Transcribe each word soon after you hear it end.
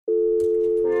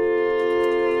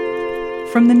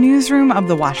From the newsroom of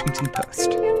The Washington Post.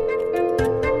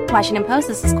 Washington Post,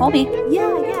 this is Colby. Hi,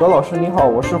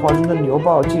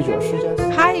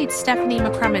 it's Stephanie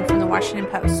McCrumman from The Washington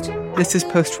Post. This is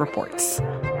Post Reports.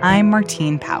 I'm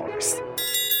Martine Powers.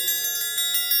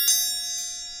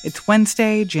 It's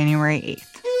Wednesday, January 8th.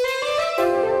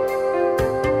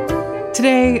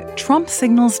 Today, Trump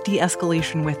signals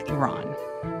de-escalation with Iran,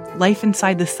 life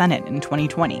inside the Senate in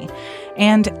 2020,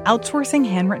 and outsourcing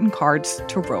handwritten cards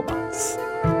to robots.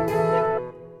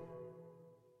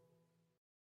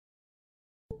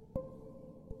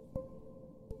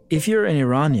 If you're an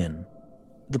Iranian,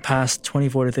 the past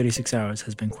 24 to 36 hours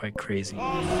has been quite crazy.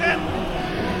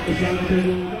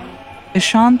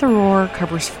 Ishaan Tharoor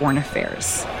covers foreign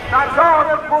affairs.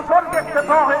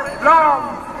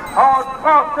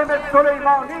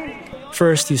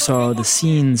 First, you saw the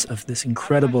scenes of this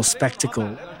incredible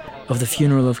spectacle of the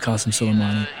funeral of Qasem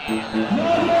Soleimani.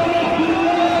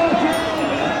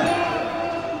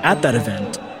 At that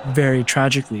event, very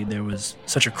tragically, there was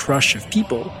such a crush of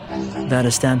people that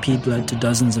a stampede led to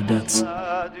dozens of deaths.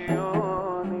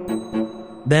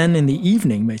 Then in the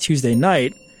evening, by Tuesday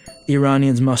night, the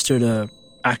Iranians mustered an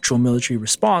actual military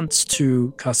response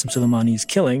to Qasem Soleimani's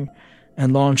killing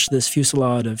and launched this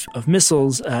fusillade of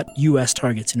missiles at U.S.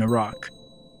 targets in Iraq.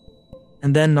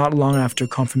 And then not long after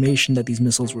confirmation that these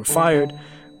missiles were fired,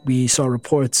 we saw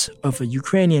reports of a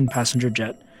Ukrainian passenger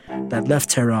jet that left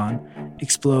Tehran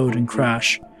explode and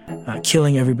crash,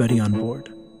 killing everybody on board.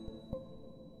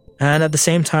 And at the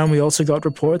same time, we also got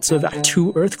reports of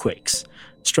 2 earthquakes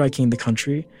striking the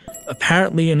country,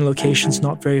 apparently in locations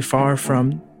not very far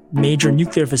from major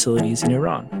nuclear facilities in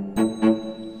Iran.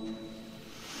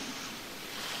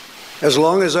 As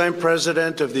long as I'm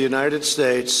president of the United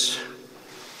States,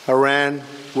 Iran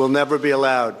will never be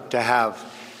allowed to have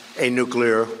a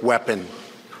nuclear weapon.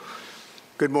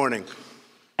 Good morning.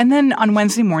 And then on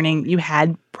Wednesday morning, you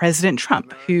had President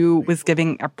Trump, who was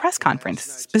giving a press conference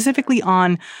specifically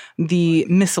on the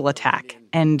missile attack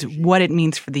and what it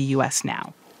means for the U.S.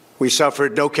 now. We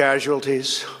suffered no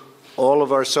casualties. All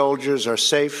of our soldiers are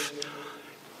safe,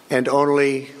 and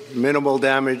only minimal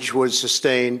damage was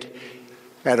sustained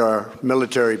at our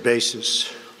military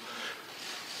bases.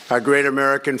 Our great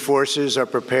American forces are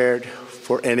prepared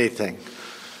for anything.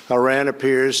 Iran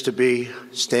appears to be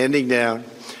standing down,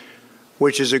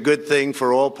 which is a good thing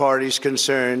for all parties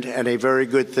concerned and a very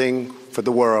good thing for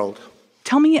the world.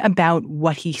 Tell me about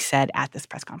what he said at this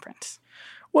press conference.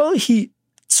 Well, he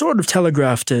sort of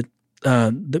telegraphed it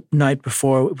the night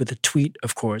before with a tweet,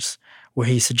 of course, where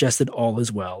he suggested all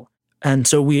is well. And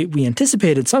so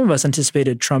some of us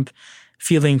anticipated Trump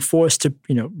feeling forced to,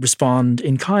 respond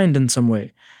in kind in some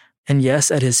way. And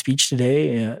yes, at his speech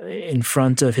today, in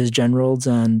front of his generals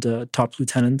and top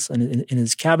lieutenants and in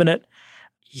his cabinet,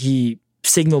 he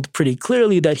signaled pretty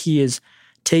clearly that he is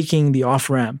taking the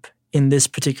off-ramp in this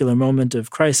particular moment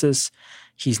of crisis.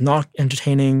 He's not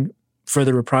entertaining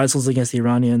further reprisals against the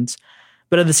Iranians.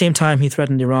 But at the same time, he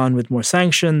threatened Iran with more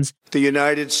sanctions. The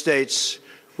United States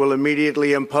will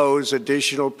immediately impose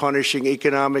additional punishing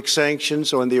economic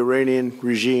sanctions on the Iranian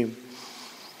regime.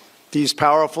 These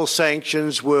powerful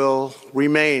sanctions will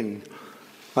remain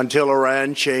until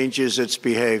Iran changes its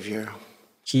behavior.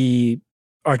 He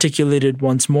articulated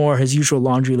once more his usual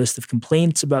laundry list of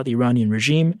complaints about the Iranian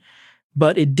regime,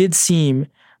 but it did seem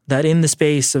that in the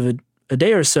space of a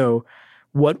day or so,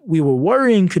 what we were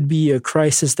worrying could be a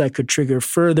crisis that could trigger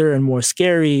further and more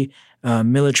scary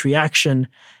military action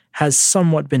has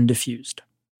somewhat been diffused.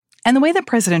 And the way that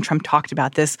President Trump talked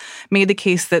about this made the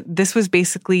case that this was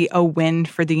basically a win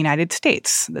for the United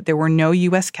States, that there were no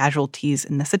U.S. casualties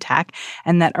in this attack,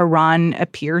 and that Iran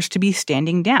appears to be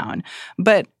standing down.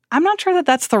 But I'm not sure that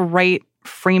that's the right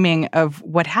framing of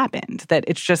what happened, that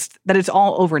it's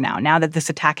all over now that this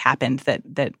attack happened,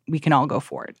 that we can all go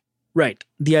forward. Right.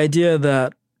 The idea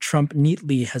that Trump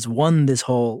neatly has won this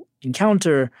whole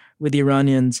encounter with the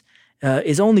Iranians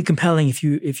is only compelling if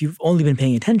you've only been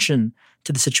paying attention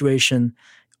to the situation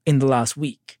in the last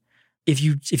week. If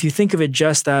you think of it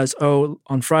just as,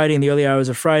 on Friday, in the early hours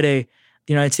of Friday,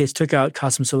 the United States took out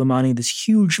Qasem Soleimani, this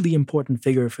hugely important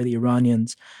figure for the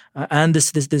Iranians, and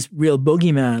this real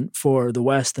boogeyman for the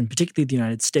West, and particularly the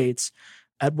United States,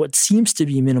 at what seems to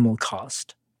be minimal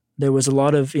cost. There was a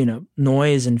lot of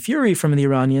noise and fury from the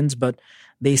Iranians, but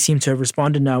they seem to have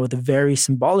responded now with a very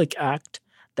symbolic act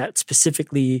that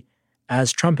specifically,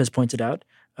 as Trump has pointed out,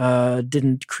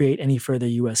 didn't create any further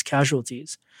U.S.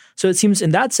 casualties. So it seems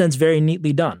in that sense very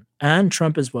neatly done. And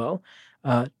Trump as well,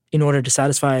 in order to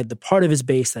satisfy the part of his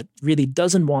base that really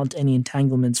doesn't want any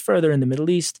entanglements further in the Middle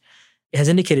East, has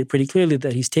indicated pretty clearly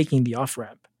that he's taking the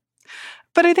off-ramp.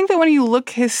 But I think that when you look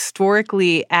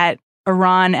historically at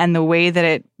Iran and the way that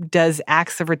it does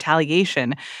acts of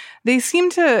retaliation, they seem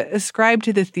to ascribe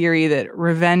to the theory that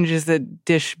revenge is a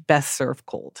dish best served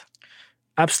cold.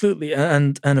 Absolutely.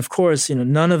 And of course,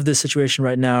 none of this situation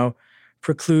right now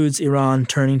precludes Iran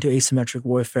turning to asymmetric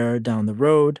warfare down the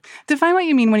road. Define what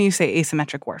you mean when you say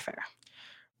asymmetric warfare.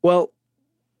 Well,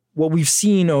 what we've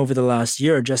seen over the last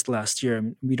year, just last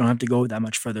year, we don't have to go that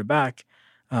much further back,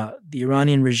 the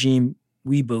Iranian regime,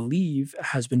 we believe,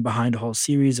 has been behind a whole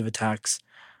series of attacks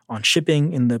on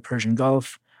shipping in the Persian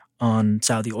Gulf, on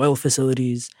Saudi oil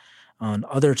facilities, on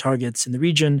other targets in the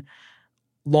region,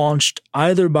 launched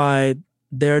either by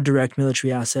their direct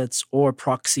military assets or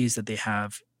proxies that they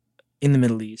have in the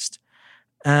Middle East.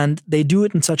 And they do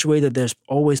it in such a way that there's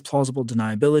always plausible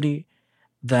deniability,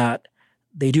 that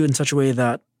they do it in such a way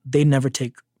that they never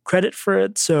take credit for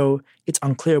it, so it's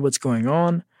unclear what's going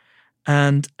on.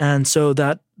 And so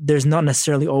that there's not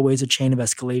necessarily always a chain of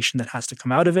escalation that has to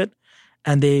come out of it.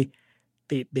 And they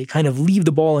kind of leave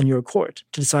the ball in your court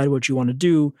to decide what you want to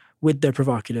do with their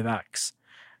provocative acts.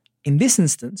 In this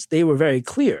instance, they were very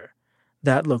clear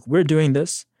that, look, we're doing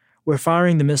this. We're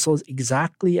firing the missiles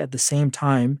exactly at the same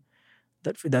time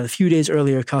that a few days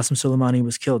earlier Qasem Soleimani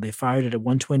was killed. They fired it at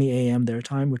 1:20 a.m. their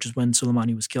time, which is when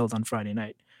Soleimani was killed on Friday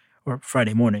night, or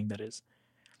Friday morning, that is.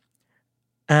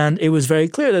 And it was very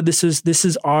clear that this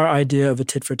is our idea of a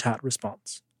tit-for-tat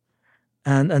response.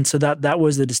 And so that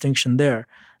was the distinction there.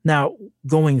 Now,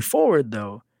 going forward,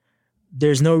 though,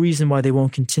 there's no reason why they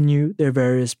won't continue their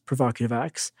various provocative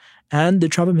acts. And the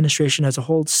Trump administration has a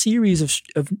whole series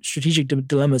of strategic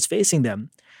dilemmas facing them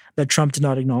that Trump did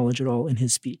not acknowledge at all in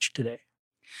his speech today.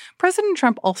 President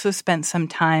Trump also spent some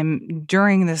time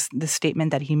during this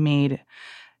statement that he made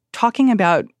talking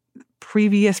about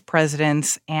previous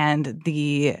presidents and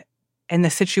the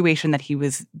situation that he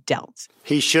was dealt.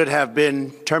 He should have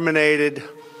been terminated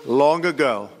long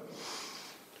ago.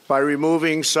 By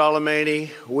removing Soleimani,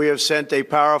 we have sent a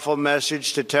powerful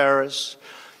message to terrorists.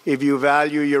 If you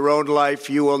value your own life,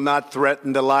 you will not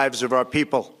threaten the lives of our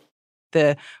people.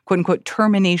 The quote-unquote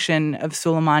termination of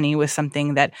Soleimani was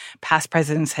something that past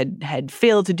presidents had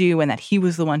failed to do and that he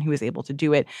was the one who was able to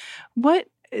do it.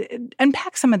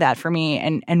 Unpack some of that for me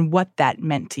and what that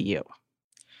meant to you.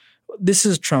 This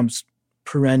is Trump's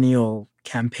perennial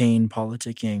campaign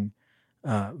politicking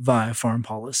via foreign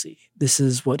policy. This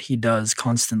is what he does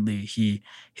constantly.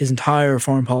 His entire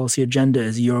foreign policy agenda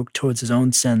is yoked towards his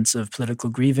own sense of political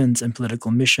grievance and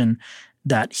political mission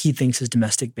that he thinks his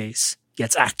domestic base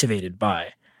gets activated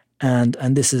by. And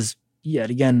this is, yet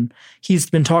again, he's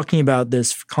been talking about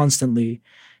this constantly.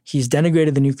 He's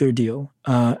denigrated the nuclear deal,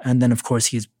 and then, of course,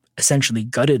 he's essentially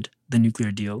gutted the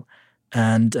nuclear deal.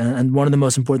 And one of the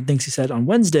most important things he said on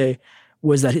Wednesday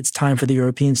was that it's time for the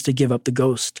Europeans to give up the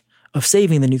ghost of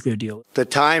saving the nuclear deal. The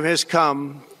time has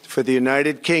come for the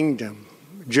United Kingdom,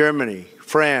 Germany,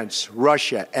 France,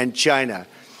 Russia, and China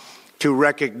to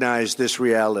recognize this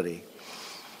reality.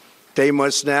 They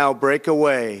must now break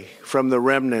away from the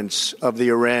remnants of the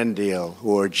Iran deal,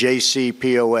 or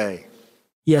JCPOA.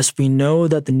 Yes, we know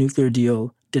that the nuclear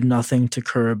deal did nothing to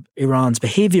curb Iran's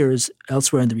behaviors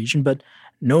elsewhere in the region, but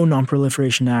no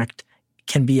non-proliferation act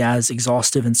can be as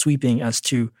exhaustive and sweeping as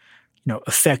to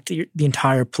affect the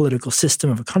entire political system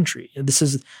of a country. This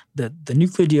is the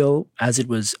nuclear deal, as it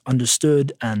was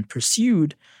understood and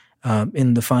pursued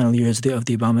in the final years of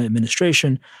the Obama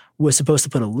administration, was supposed to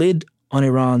put a lid on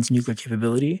Iran's nuclear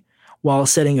capability while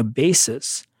setting a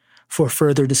basis for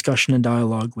further discussion and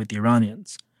dialogue with the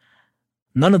Iranians.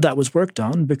 None of that was worked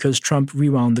on because Trump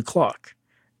rewound the clock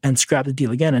and scrapped the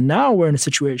deal again. And now we're in a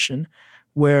situation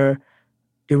where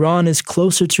Iran is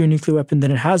closer to a nuclear weapon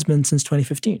than it has been since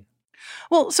 2015.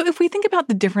 Well, so if we think about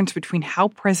the difference between how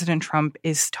President Trump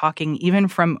is talking, even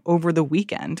from over the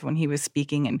weekend when he was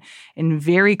speaking in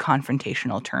very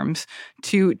confrontational terms,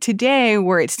 to today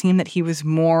where it seemed that he was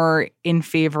more in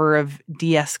favor of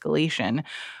de-escalation,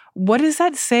 what does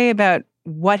that say about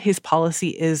what his policy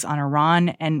is on Iran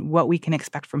and what we can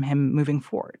expect from him moving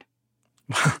forward?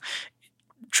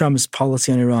 Trump's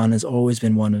policy on Iran has always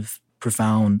been one of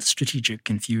profound strategic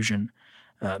confusion.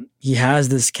 He has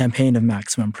this campaign of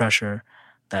maximum pressure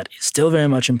that is still very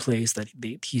much in place, that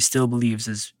he still believes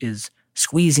is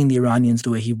squeezing the Iranians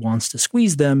the way he wants to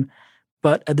squeeze them.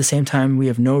 But at the same time, we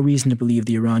have no reason to believe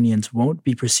the Iranians won't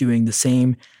be pursuing the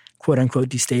same quote-unquote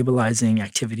destabilizing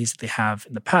activities that they have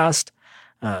in the past.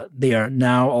 They are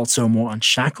now also more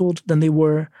unshackled than they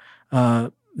were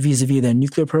vis-a-vis their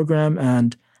nuclear program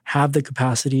and have the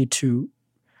capacity to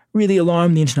really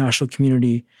alarm the international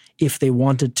community if they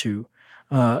wanted to,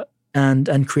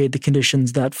 and create the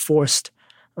conditions that forced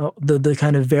the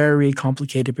kind of very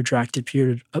complicated, protracted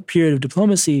period of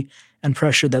diplomacy and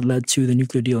pressure that led to the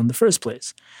nuclear deal in the first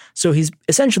place. So he's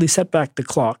essentially set back the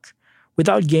clock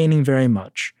without gaining very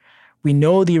much. We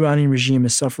know the Iranian regime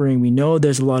is suffering. We know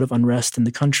there's a lot of unrest in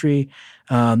the country,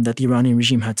 that the Iranian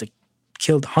regime had to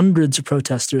kill hundreds of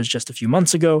protesters just a few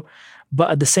months ago.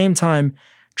 But at the same time,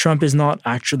 Trump is not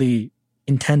actually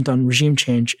intent on regime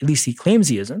change, at least he claims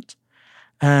he isn't,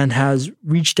 and has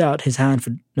reached out his hand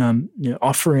for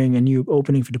offering a new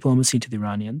opening for diplomacy to the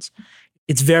Iranians.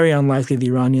 It's very unlikely the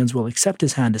Iranians will accept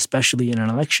his hand, especially in an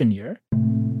election year.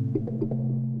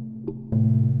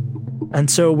 And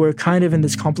so we're kind of in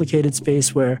this complicated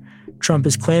space where Trump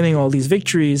is claiming all these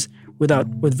victories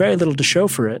with very little to show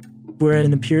for it. We're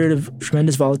in a period of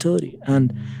tremendous volatility.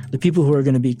 And the people who are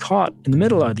going to be caught in the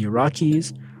middle are the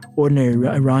Iraqis, ordinary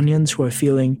Iranians who are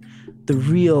feeling the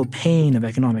real pain of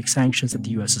economic sanctions that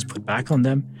the U.S. has put back on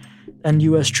them, and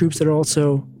U.S. troops that are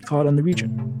also caught in the region.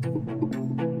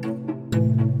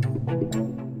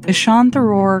 Ishaan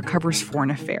Tharoor covers foreign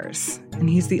affairs, and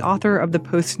he's the author of the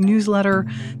Post newsletter,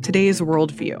 Today's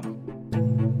Worldview.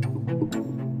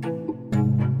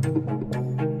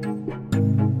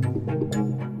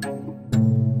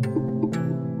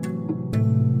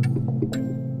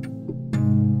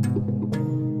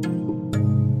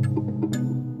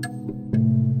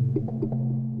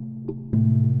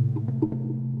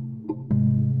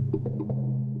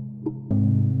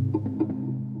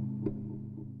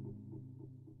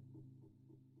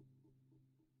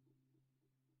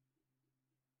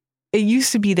 It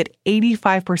used to be that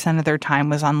 85% of their time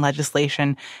was on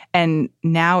legislation, and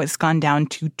now it's gone down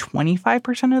to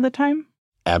 25% of the time?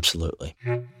 Absolutely.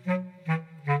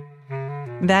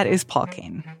 That is Paul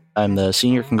Kane. I'm the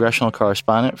senior congressional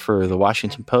correspondent for the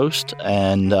Washington Post,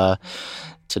 and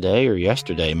today or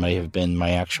yesterday may have been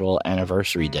my actual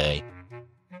anniversary day.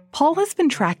 Paul has been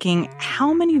tracking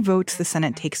how many votes the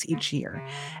Senate takes each year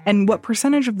and what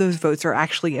percentage of those votes are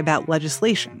actually about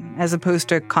legislation, as opposed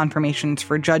to confirmations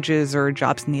for judges or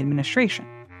jobs in the administration.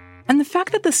 And the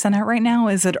fact that the Senate right now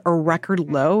is at a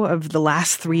record low of the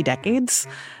last 3 decades,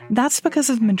 that's because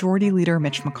of Majority Leader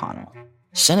Mitch McConnell.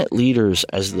 Senate leaders,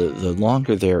 as the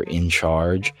longer they're in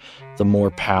charge, the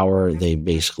more power they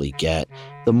basically get,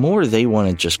 the more they want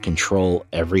to just control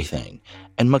everything.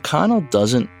 And McConnell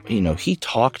doesn't, he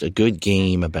talked a good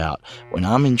game about when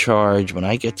I'm in charge, when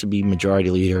I get to be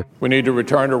majority leader. We need to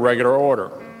return to regular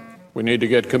order. We need to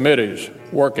get committees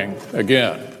working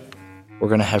again. We're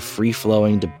going to have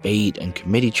free-flowing debate, and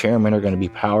committee chairmen are going to be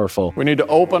powerful. We need to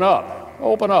open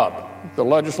up the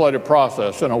legislative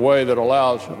process in a way that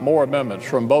allows more amendments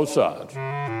from both sides.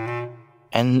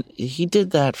 And he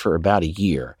did that for about a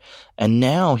year. And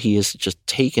now he has just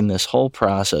taken this whole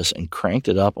process and cranked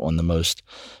it up on the most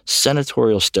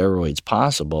senatorial steroids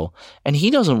possible. And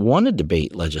he doesn't want to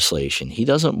debate legislation. He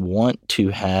doesn't want to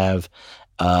have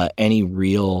any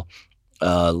real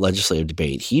legislative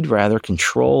debate. He'd rather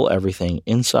control everything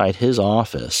inside his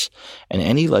office, and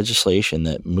any legislation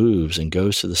that moves and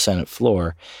goes to the Senate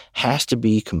floor has to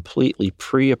be completely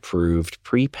pre-approved,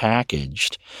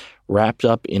 pre-packaged, wrapped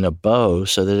up in a bow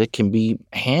so that it can be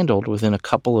handled within a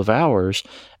couple of hours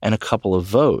and a couple of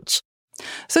votes.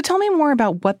 So tell me more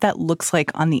about what that looks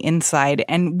like on the inside,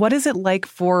 and what is it like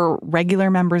for regular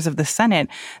members of the Senate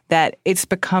that it's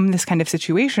become this kind of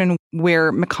situation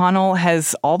where McConnell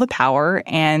has all the power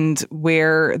and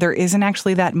where there isn't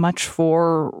actually that much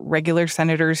for regular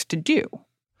senators to do?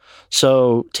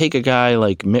 So take a guy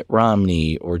like Mitt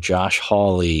Romney or Josh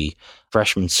Hawley,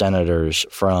 freshman senators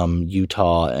from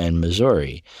Utah and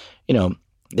Missouri.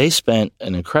 They spent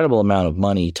an incredible amount of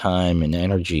money, time, and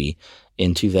energy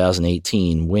in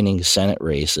 2018 winning Senate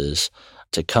races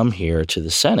to come here to the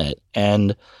Senate.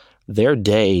 And their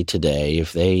day today,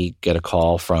 if they get a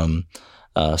call from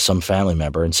some family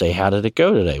member and say, "How did it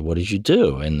go today? What did you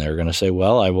do?" And they're going to say,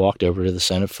 "Well, I walked over to the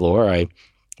Senate floor. I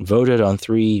voted on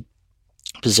 3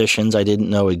 positions I didn't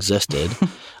know existed.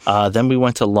 Then we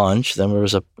went to lunch. Then there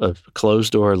was a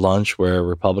closed-door lunch where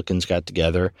Republicans got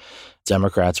together.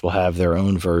 Democrats will have their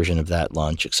own version of that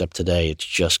lunch, except today it's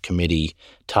just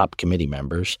top committee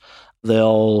members.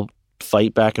 They'll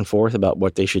fight back and forth about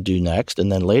what they should do next.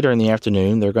 And then later in the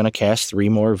afternoon, they're going to cast 3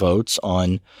 more votes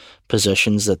on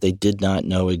positions that they did not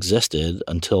know existed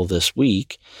until this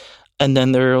week. And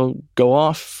then they'll go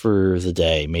off for the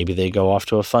day. Maybe they go off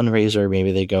to a fundraiser.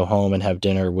 Maybe they go home and have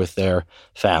dinner with their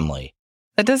family."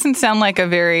 That doesn't sound like a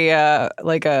very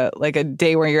like a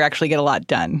day where you actually get a lot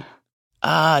done.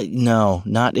 No,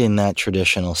 not in that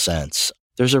traditional sense.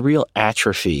 There's a real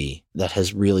atrophy that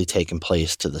has really taken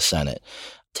place to the Senate.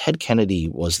 Ted Kennedy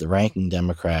was the ranking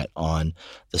Democrat on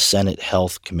the Senate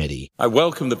Health Committee. I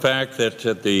welcome the fact that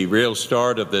at the real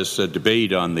start of this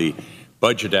debate on the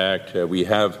Budget Act, we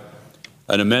have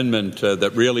an amendment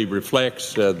that really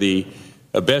reflects the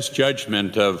best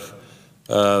judgment of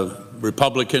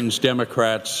Republicans,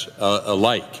 Democrats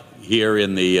alike here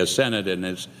in the Senate, and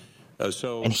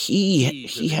And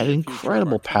he had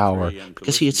incredible power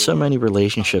because he had so many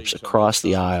relationships across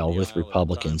the aisle with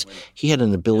Republicans. He had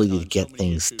an ability to get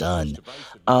things done.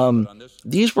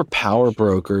 These were power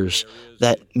brokers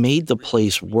that made the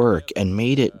place work and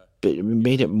made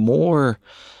it more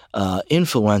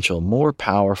influential, more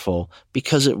powerful,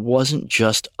 because it wasn't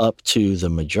just up to the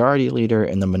majority leader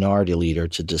and the minority leader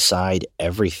to decide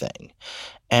everything.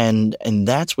 And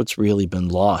that's what's really been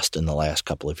lost in the last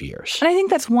couple of years. And I think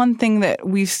that's one thing that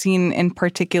we've seen in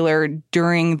particular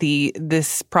during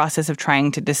this process of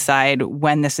trying to decide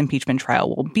when this impeachment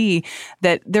trial will be,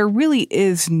 that there really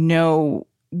is no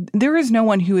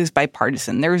one who is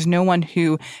bipartisan. There is no one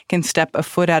who can step a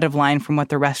foot out of line from what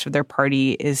the rest of their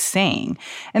party is saying.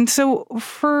 And so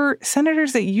for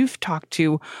senators that you've talked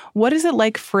to, what is it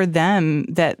like for them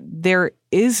that there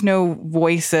is no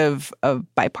voice of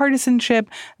bipartisanship,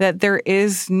 that there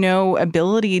is no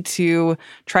ability to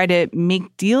try to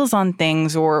make deals on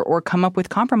things or come up with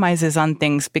compromises on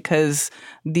things because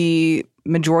the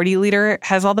majority leader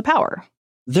has all the power?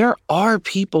 There are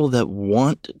people that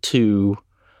want to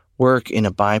work in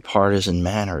a bipartisan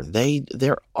manner.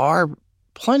 There are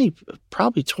plenty,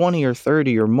 probably 20 or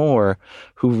 30 or more,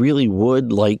 who really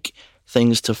would like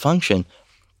things to function,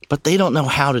 but they don't know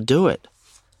how to do it.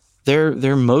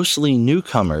 They're mostly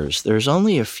newcomers. There's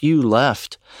only a few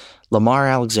left. Lamar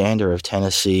Alexander of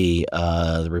Tennessee,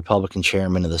 the Republican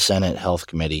chairman of the Senate Health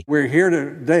Committee. We're here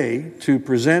today to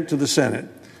present to the Senate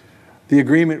the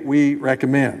agreement we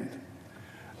recommend.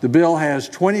 The bill has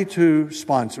 22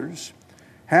 sponsors,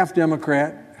 half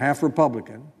Democrat, half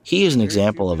Republican. He is an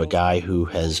example of a guy who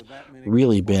has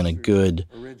really been a good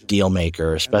deal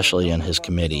maker, especially in his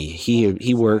committee.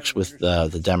 He works with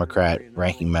the Democrat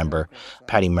ranking member,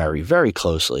 Patty Murray, very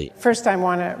closely. First, I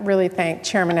want to really thank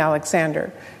Chairman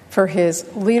Alexander for his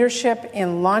leadership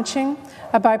in launching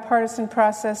a bipartisan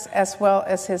process, as well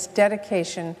as his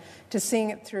dedication to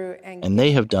seeing it through. And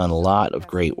they have done a lot of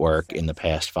great work in the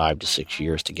past 5 to 6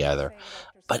 years together.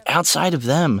 But outside of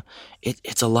them,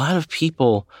 it's a lot of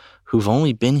people who've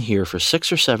only been here for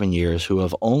 6 or 7 years, who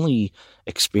have only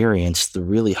experienced the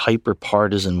really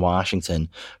hyper-partisan Washington,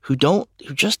 who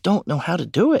just don't know how to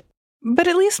do it. But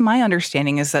at least my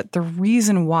understanding is that the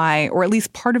reason why, or at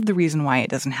least part of the reason why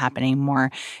it doesn't happen anymore,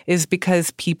 is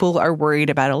because people are worried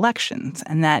about elections,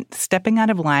 and that stepping out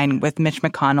of line with Mitch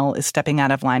McConnell is stepping out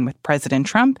of line with President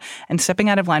Trump, and stepping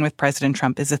out of line with President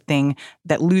Trump is a thing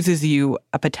that loses you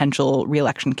a potential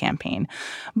reelection campaign.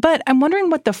 But I'm wondering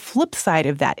what the flip side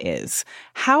of that is.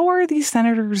 How are these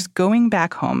senators going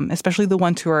back home, especially the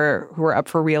ones who are up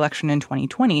for reelection in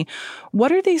 2020?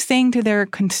 What are they saying to their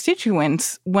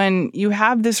constituents when you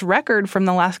have this record from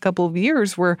the last couple of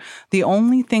years where the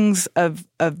only things of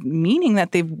meaning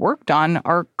that they've worked on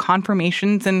are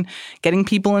confirmations and getting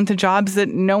people into jobs that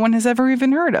no one has ever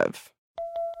even heard of?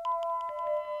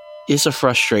 It's a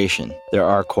frustration. There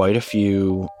are quite a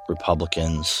few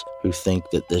Republicans who think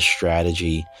that this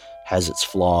strategy has its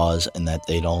flaws and that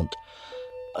they don't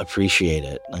appreciate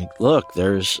it. Like, look,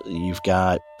 you've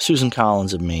got Susan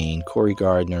Collins of Maine, Cory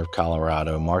Gardner of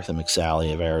Colorado, Martha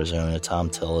McSally of Arizona, Tom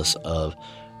Tillis of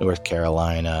North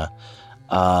Carolina.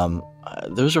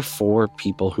 Those are 4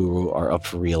 people who are up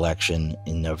for re-election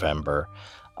in November.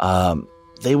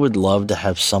 They would love to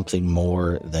have something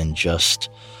more than just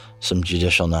some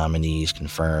judicial nominees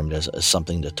confirmed as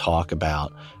something to talk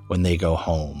about when they go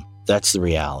home. That's the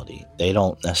reality. They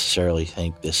don't necessarily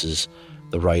think this is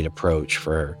the right approach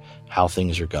for how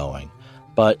things are going.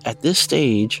 But at this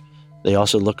stage, they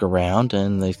also look around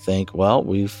and they think, well,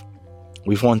 we've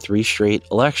won 3 straight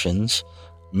elections.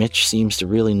 Mitch seems to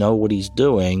really know what he's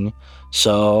doing,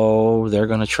 so they're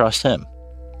going to trust him.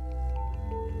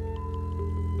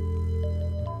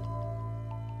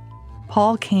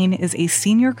 Paul Kane is a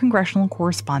senior congressional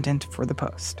correspondent for The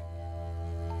Post.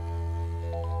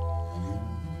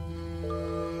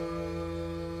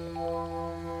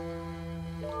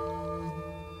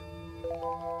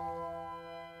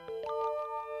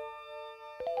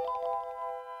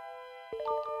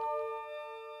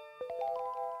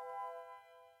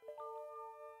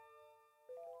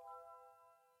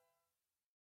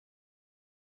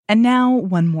 And now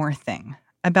one more thing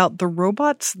about the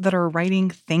robots that are writing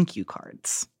thank you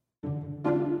cards.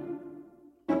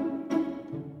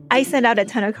 I I send out a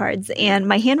ton of cards, and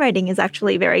my handwriting is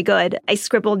actually very good. I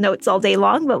scribble notes all day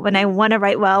long, but when I want to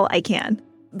write well, I can.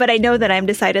 But I know that I'm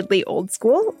decidedly old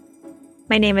school.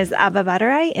 My name is Abha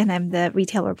Bhattarai, and I'm the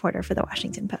retail reporter for The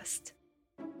Washington Post.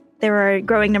 There are a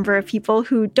growing number of people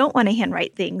who don't want to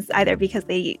handwrite things, either because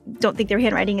they don't think their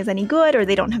handwriting is any good or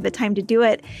they don't have the time to do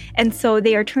it. And so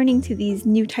they are turning to these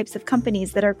new types of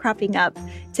companies that are cropping up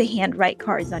to handwrite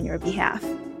cards on your behalf.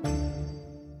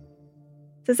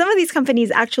 So some of these companies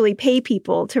actually pay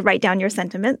people to write down your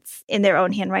sentiments in their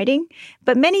own handwriting,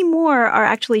 but many more are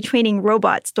actually training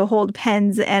robots to hold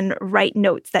pens and write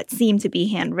notes that seem to be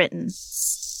handwritten.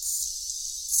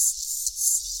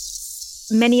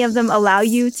 Many of them allow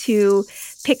you to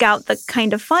pick out the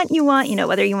kind of font you want,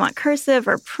 whether you want cursive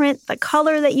or print, the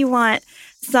color that you want.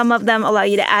 Some of them allow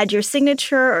you to add your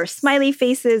signature or smiley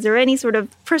faces or any sort of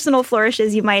personal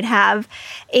flourishes you might have.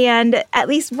 And at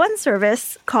least one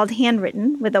service called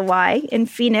Handwritten with a Y in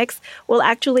Phoenix will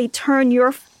actually turn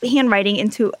your handwriting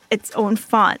into its own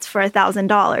font for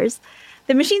 $1,000.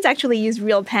 The machines actually use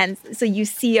real pens, so you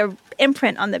see an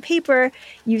imprint on the paper,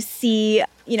 you see,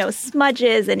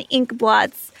 smudges and ink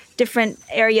blots, different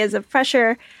areas of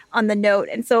pressure on the note.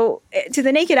 And so to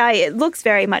the naked eye, it looks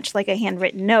very much like a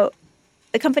handwritten note.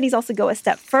 The companies also go a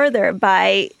step further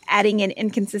by adding in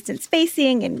inconsistent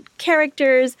spacing and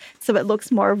characters so it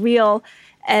looks more real.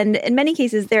 And in many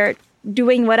cases, they're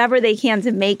doing whatever they can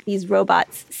to make these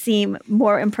robots seem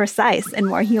more imprecise and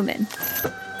more human.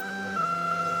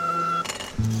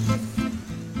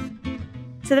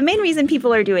 So the main reason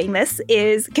people are doing this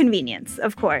is convenience,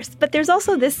 of course. But there's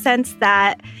also this sense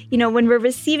that, when we're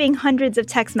receiving hundreds of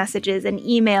text messages and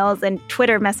emails and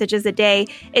Twitter messages a day,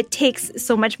 it takes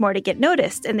so much more to get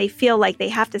noticed. And they feel like they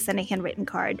have to send a handwritten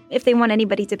card if they want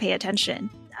anybody to pay attention.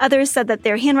 Others said that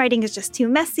their handwriting is just too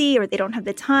messy or they don't have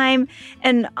the time.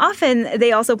 And often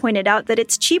they also pointed out that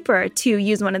it's cheaper to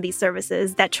use one of these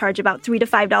services that charge about $3 to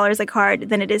 $5 a card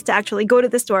than it is to actually go to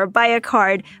the store, buy a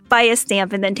card, buy a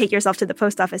stamp, and then take yourself to the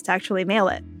post office to actually mail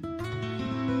it.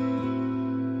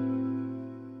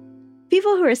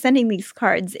 People who are sending these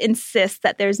cards insist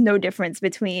that there's no difference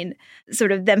between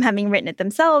sort of them having written it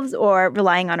themselves or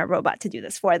relying on a robot to do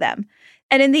this for them.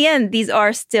 And in the end, these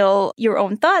are still your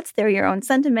own thoughts. They're your own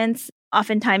sentiments.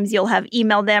 Oftentimes, you'll have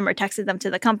emailed them or texted them to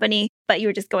the company, but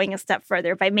you're just going a step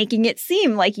further by making it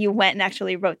seem like you went and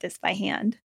actually wrote this by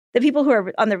hand. The people who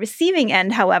are on the receiving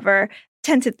end, however,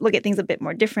 tend to look at things a bit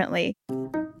more differently.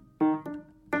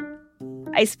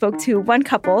 I spoke to one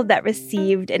couple that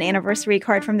received an anniversary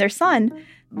card from their son,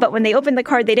 but when they opened the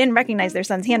card, they didn't recognize their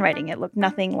son's handwriting. It looked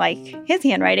nothing like his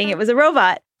handwriting. It was a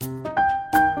robot.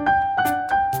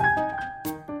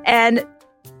 And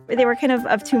they were kind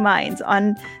of two minds.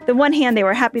 On the one hand, they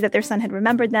were happy that their son had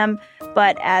remembered them,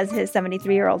 but as his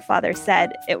 73-year-old father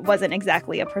said, it wasn't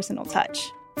exactly a personal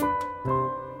touch.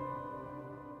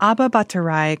 Abha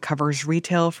Bhattarai covers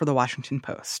retail for The Washington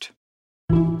Post.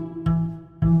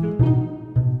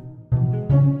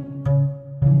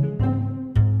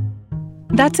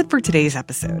 That's it for today's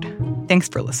episode. Thanks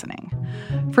for listening.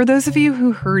 For those of you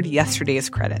who heard yesterday's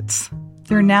credits,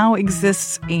 there now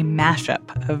exists a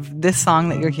mashup of this song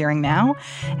that you're hearing now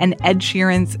and Ed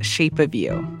Sheeran's Shape of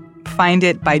You. Find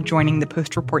it by joining the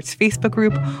Post Report's Facebook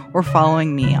group or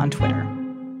following me on Twitter.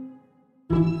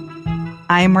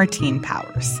 I'm Martine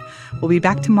Powers. We'll be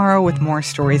back tomorrow with more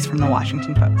stories from The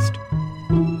Washington Post.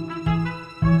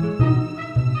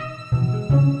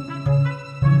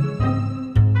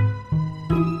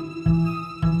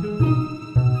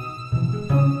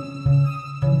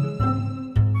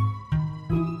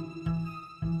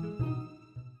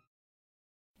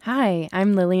 Hi,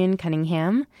 I'm Lillian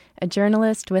Cunningham, a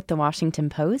journalist with The Washington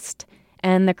Post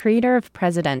and the creator of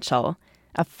Presidential,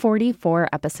 a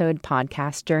 44-episode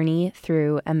podcast journey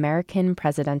through American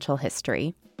presidential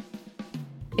history.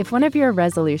 If one of your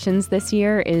resolutions this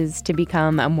year is to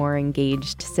become a more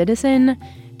engaged citizen,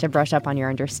 to brush up on your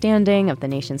understanding of the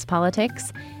nation's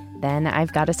politics, then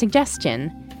I've got a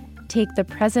suggestion. Take the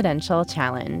Presidential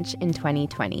Challenge in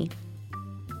 2020.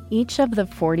 Each of the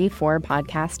 44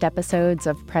 podcast episodes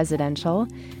of Presidential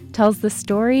tells the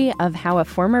story of how a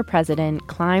former president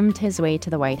climbed his way to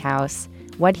the White House,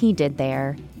 what he did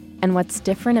there, and what's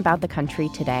different about the country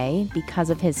today because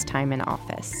of his time in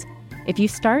office. If you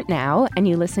start now and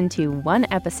you listen to one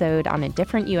episode on a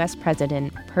different U.S.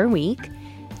 president per week,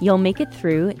 you'll make it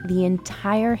through the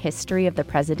entire history of the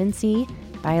presidency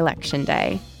by Election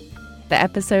Day. The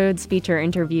episodes feature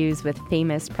interviews with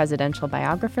famous presidential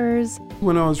biographers.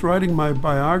 When I was writing my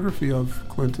biography of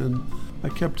Clinton, I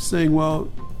kept saying, well,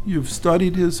 you've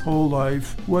studied his whole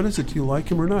life. What is it? Do you like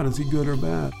him or not? Is he good or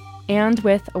bad? And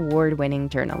with award-winning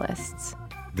journalists.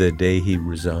 the day he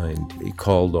resigned. He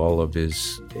called all of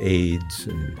his aides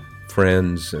and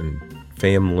friends and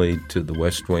family to the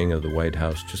West Wing of the White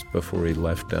House just before he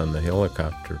left on the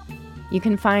helicopter. You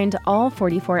can find all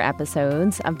 44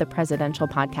 episodes of the Presidential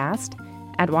Podcast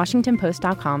at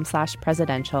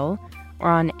washingtonpost.com/presidential or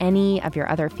on any of your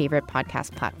other favorite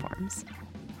podcast platforms.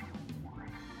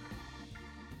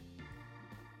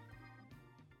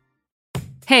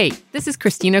 Hey, this is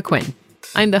Christina Quinn.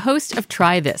 I'm the host of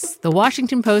Try This, the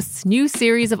Washington Post's new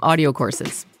series of audio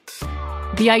courses.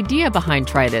 The idea behind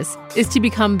Try This is to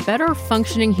become better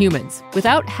functioning humans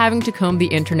without having to comb the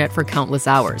internet for countless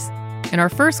hours. In our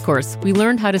first course, we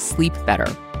learned how to sleep better.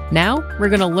 Now, we're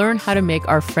going to learn how to make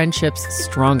our friendships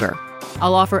stronger.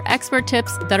 I'll offer expert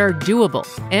tips that are doable,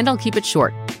 and I'll keep it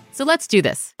short. So let's do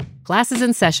this. Class is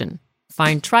in session.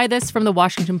 Find Try This from the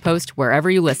Washington Post wherever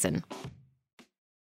you listen.